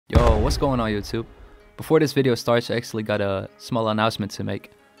So what's going on YouTube? Before this video starts, I actually got a small announcement to make.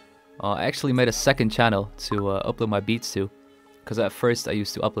 I actually made a second channel to upload my beats to, because at first I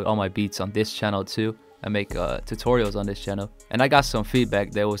used to upload all my beats on this channel too. I make tutorials on this channel, and I got some feedback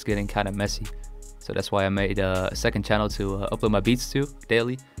that was getting kind of messy, so that's why I made a second channel to upload my beats to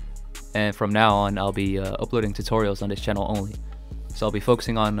daily. And from now on I'll be uploading tutorials on this channel only. So I'll be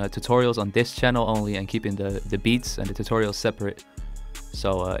focusing on tutorials on this channel only and keeping the beats and the tutorials separate.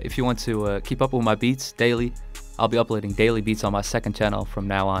 So if you want to keep up with my beats daily, I'll be uploading daily beats on my second channel from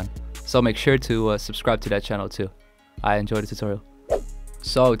now on. So make sure to subscribe to that channel too. I enjoyed the tutorial.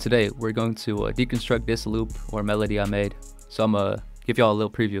 So today we're going to deconstruct this loop or melody I made. So I'm gonna give y'all a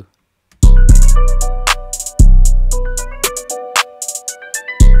little preview.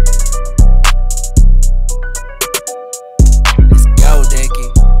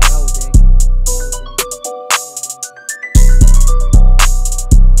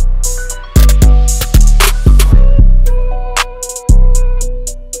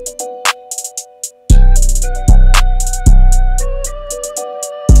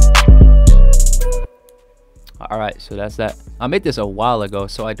 Alright, so that's that. I made this a while ago,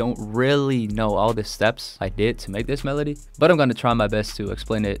 so I don't really know all the steps I did to make this melody, but I'm going to try my best to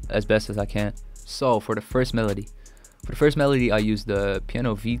explain it as best as I can. So for the first melody, I used the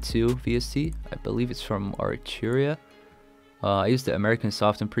Piano V2 VST. I believe it's from Arturia. I used the American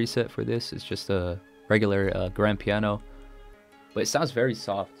Soften preset for this. It's just a regular grand piano, but it sounds very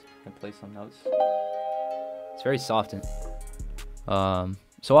soft. I can play some notes. It's very softened.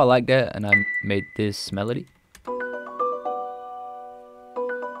 So I like that, and I made this melody.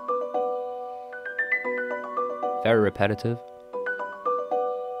 Very repetitive.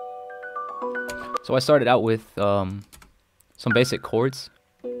 So I started out with some basic chords.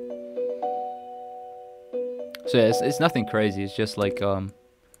 So yeah, it's nothing crazy. It's just like a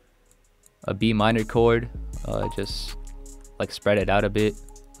B minor chord. Just like spread it out a bit.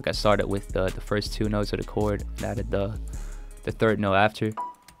 Like I started with the first two notes of the chord and added the third note after.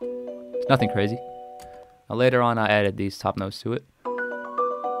 It's nothing crazy. Now later on I added these top notes to it.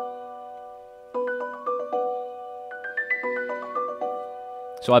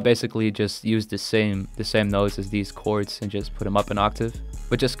 So I basically just used the same notes as these chords and just put them up an octave,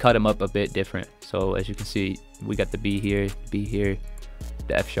 but just cut them up a bit different. So as you can see, we got the B here, the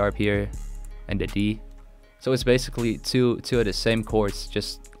F sharp here, and the D. So it's basically two of the same chords,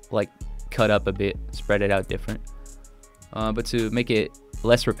 just like cut up a bit, spread it out different. But to make it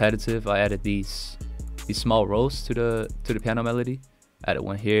less repetitive, I added these small rolls to the piano melody. Added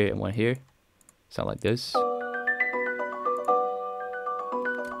one here and one here. Sound like this.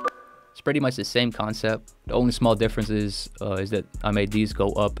 It's pretty much the same concept. The only small difference is that I made these go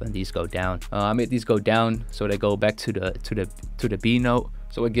up and these go down. I made these go down so they go back to the B note,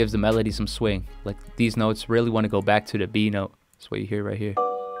 so it gives the melody some swing. Like these notes really want to go back to the B note. That's what you hear right here.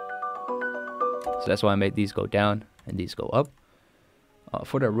 So that's why I made these go down and these go up.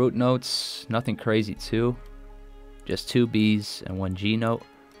 For the root notes, nothing crazy too. Just two B's and one G note.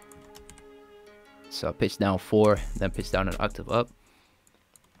 So pitch down 4, then pitch down an octave up.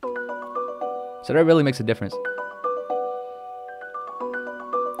 So that really makes a difference.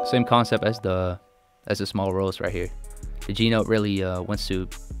 Same concept as the small rolls right here. The G note really wants to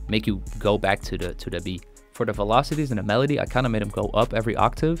make you go back to the B. For the velocities in the melody, I kind of made them go up every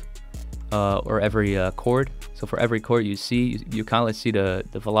octave or every chord. So for every chord you see, you kind of see the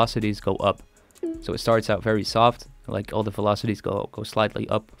velocities go up. So it starts out very soft, like all the velocities go slightly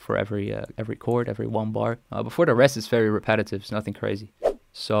up for every chord, every one bar. Before the rest is very repetitive, it's nothing crazy.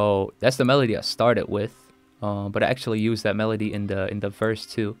 So that's the melody I started with, but I actually used that melody in the verse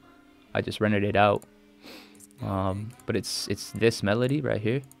too. I just rendered it out, but it's this melody right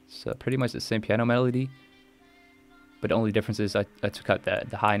here. It's pretty much the same piano melody, but the only difference is I took out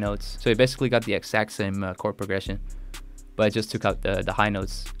the high notes. So it basically got the exact same chord progression, but I just took out the high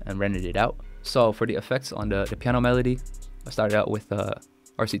notes and rendered it out. So for the effects on the piano melody, I started out with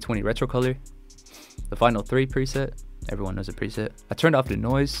RC20 Retro Color, the Final 3 preset. Everyone knows the preset. I turned off the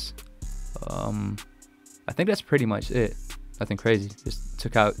noise. I think that's pretty much it. Nothing crazy. Just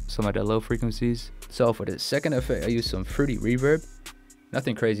took out some of the low frequencies. So for the second effect, I used some fruity reverb.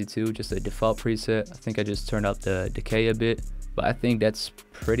 Nothing crazy too, just a default preset. I think I just turned up the decay a bit, but I think that's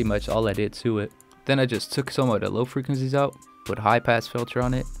pretty much all I did to it. Then I just took some of the low frequencies out, put a high pass filter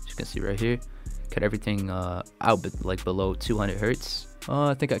on it, as you can see right here. Cut everything out like below 200 hertz.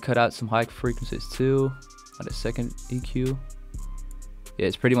 I think I cut out some high frequencies too. On the second EQ, yeah,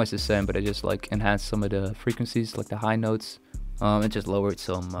 it's pretty much the same, but I just like enhanced some of the frequencies, like the high notes, and just lowered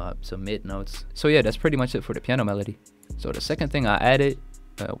some mid notes. So yeah, that's pretty much it for the piano melody. So the second thing I added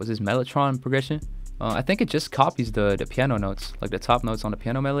was this mellotron progression. I think it just copies the piano notes, like the top notes on the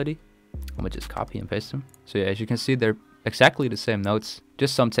piano melody. I'm gonna just copy and paste them. So yeah, as you can see, they're exactly the same notes,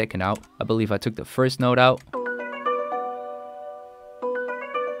 just some taken out. I believe I took the first note out.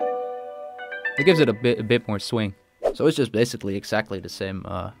 It gives it a bit more swing. So it's just basically exactly the same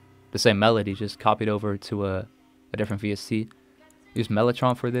melody, just copied over to a different VST. Use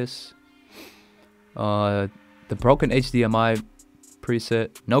mellotron for this. The broken HDMI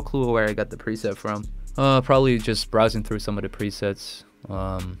preset. No clue where I got the preset from. Probably just browsing through some of the presets.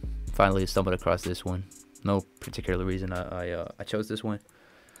 Finally stumbled across this one. No particular reason I chose this one.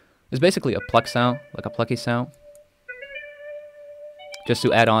 It's basically a pluck sound, like a plucky sound, just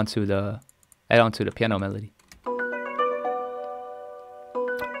to add on to the piano melody.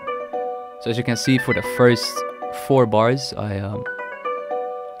 So as you can see, for the first 4 bars, I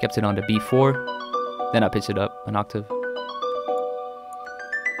kept it on the B4, then I pitched it up an octave.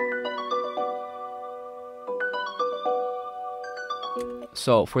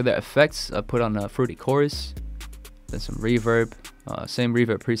 So for the effects, I put on a fruity chorus, then some reverb, same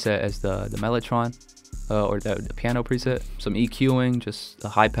reverb preset as the mellotron, or the piano preset. Some EQing, just a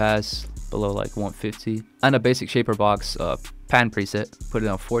high pass below like 150, and a basic shaper box pan preset. Put it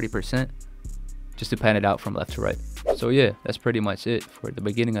on 40%, just to pan it out from left to right. So yeah, that's pretty much it for the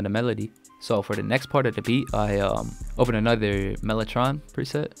beginning of the melody. So for the next part of the beat, I opened another mellotron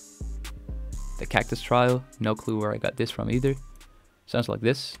preset, the Cactus Trial. No clue where I got this from either. Sounds like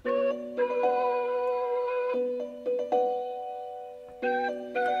this.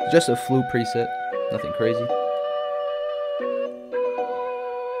 Just a flute preset, nothing crazy.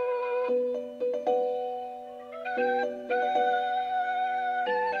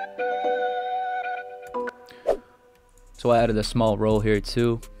 So I added a small roll here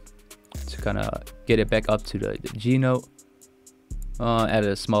too, to kind of get it back up to the G note.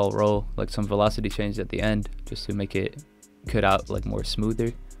 Added a small roll, like some velocity change at the end, just to make it cut out like more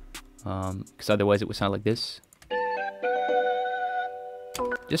smoother, because otherwise it would sound like this.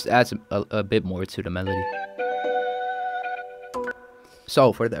 Just adds a bit more to the melody.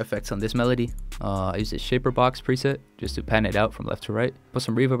 So for the effects on this melody, I used a shaper box preset just to pan it out from left to right. Put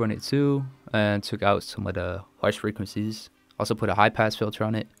some reverb on it too, and took out some of the harsh frequencies. Also put a high pass filter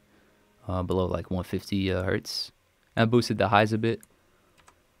on it, below like 150 hertz, and boosted the highs a bit.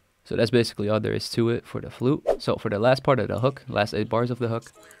 So that's basically all there is to it for the flute. So for the last part of the hook, last 8 bars of the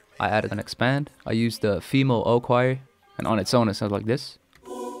hook, I added an expand. I used the female O choir, and on its own it sounds like this.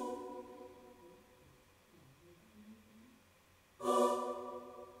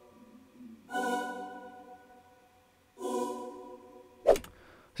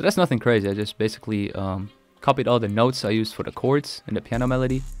 So that's nothing crazy. I just basically copied all the notes I used for the chords in the piano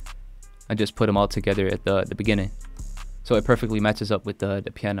melody and just put them all together at the beginning. So it perfectly matches up with the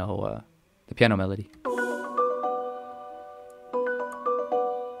piano melody.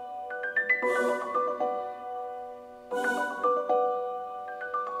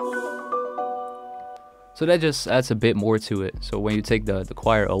 So that just adds a bit more to it. So when you take the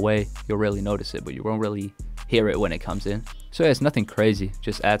choir away, you'll really notice it, but you won't really hear it when it comes in. So yeah, it's nothing crazy,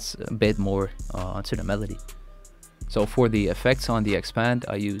 just adds a bit more onto the melody. So for the effects on the expand,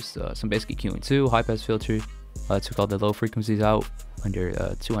 I used some basic EQing too, high pass filter. Took all the low frequencies out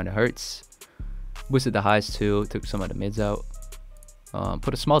under 200 hertz. Boosted the highs too, took some of the mids out.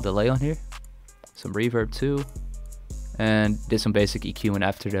 Put a small delay on here, some reverb too, and did some basic EQing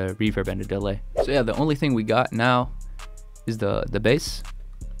after the reverb and the delay. So yeah, the only thing we got now is the bass.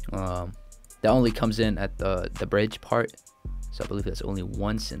 That only comes in at the bridge part, so I believe that's only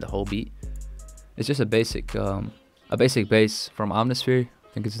once in the whole beat. It's just a basic bass from Omnisphere.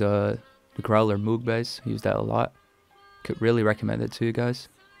 I think it's the Growler Moog bass. I use that a lot. Could really recommend it to you guys.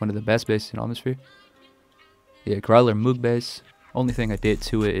 One of the best basses in Omnisphere. Yeah, Growler Moog bass. Only thing I did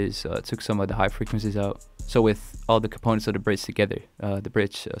to it is took some of the high frequencies out. So with all the components of the bridge together, the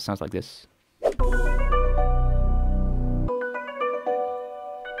bridge sounds like this.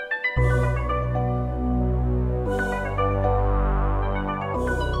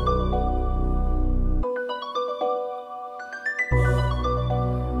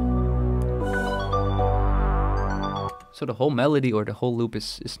 So the whole melody or the whole loop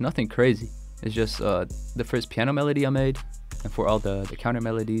is nothing crazy. It's just the first piano melody I made, and for all the counter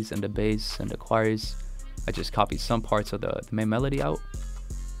melodies and the bass and the choirs, I just copied some parts of the main melody out.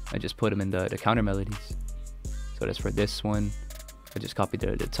 I just put them in the counter melodies. So that's for this one. I just copied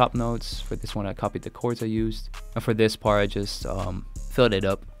the top notes. For this one, I copied the chords I used, and for this part, I just filled it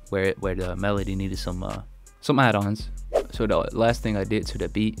up where the melody needed some add-ons. So the last thing I did to the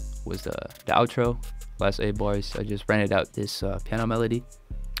beat was the outro. Last 8 bars, I just rented out this piano melody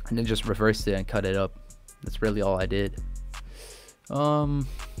and then just reversed it and cut it up. That's really all I did. I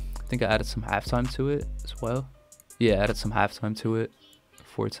think I added some halftime to it as well. Yeah, added some halftime to it.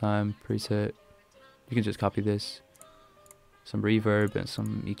 4-time preset. You can just copy this. Some reverb and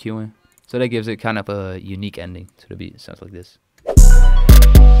some EQing. So that gives it kind of a unique ending to the beat. It sounds like this.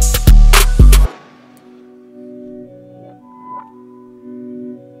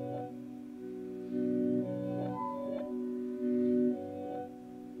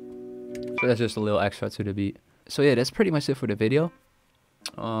 So that's just a little extra to the beat. So yeah, that's pretty much it for the video.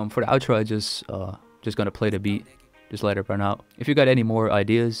 For the outro, I just gonna play the beat, just let it run out. If you got any more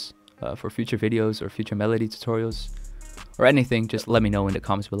ideas for future videos or future melody tutorials or anything, just let me know in the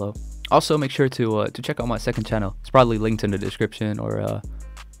comments below. Also, make sure to check out my second channel. It's probably linked in the description or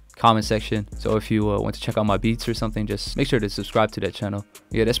comment section. So if you want to check out my beats or something, just make sure to subscribe to that channel.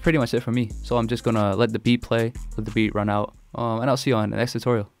 Yeah, that's pretty much it for me. So I'm just gonna let the beat play, let the beat run out, and I'll see you on the next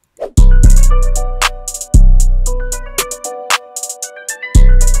tutorial.